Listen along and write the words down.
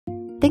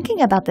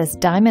Thinking about this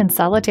diamond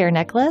solitaire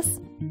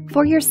necklace?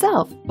 For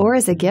yourself or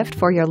as a gift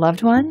for your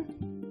loved one?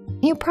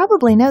 You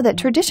probably know that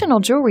traditional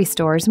jewelry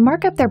stores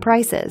mark up their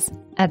prices.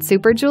 At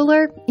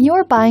SuperJeweler,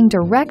 you're buying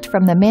direct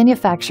from the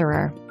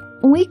manufacturer.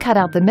 We cut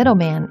out the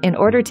middleman in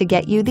order to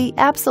get you the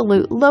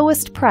absolute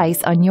lowest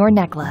price on your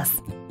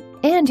necklace.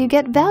 And you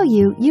get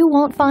value you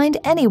won't find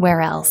anywhere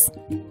else.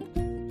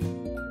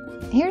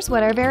 Here's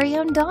what our very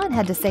own Dawn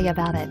had to say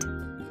about it.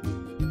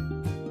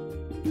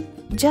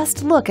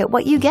 Just look at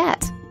what you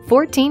get.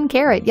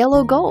 14-karat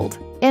yellow gold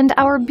and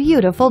our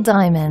beautiful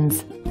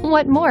diamonds.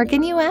 What more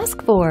can you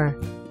ask for?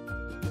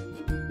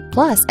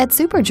 Plus, at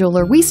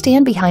SuperJeweler, we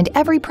stand behind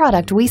every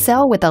product we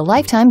sell with a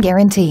lifetime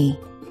guarantee.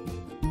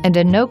 And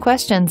a no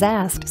questions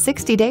asked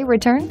 60-day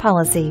return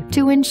policy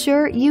to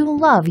ensure you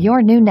love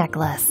your new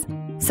necklace.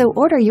 So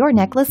order your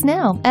necklace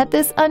now at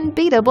this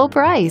unbeatable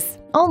price,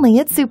 only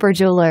at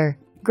SuperJeweler.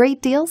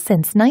 Great deal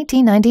since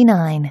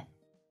 1999.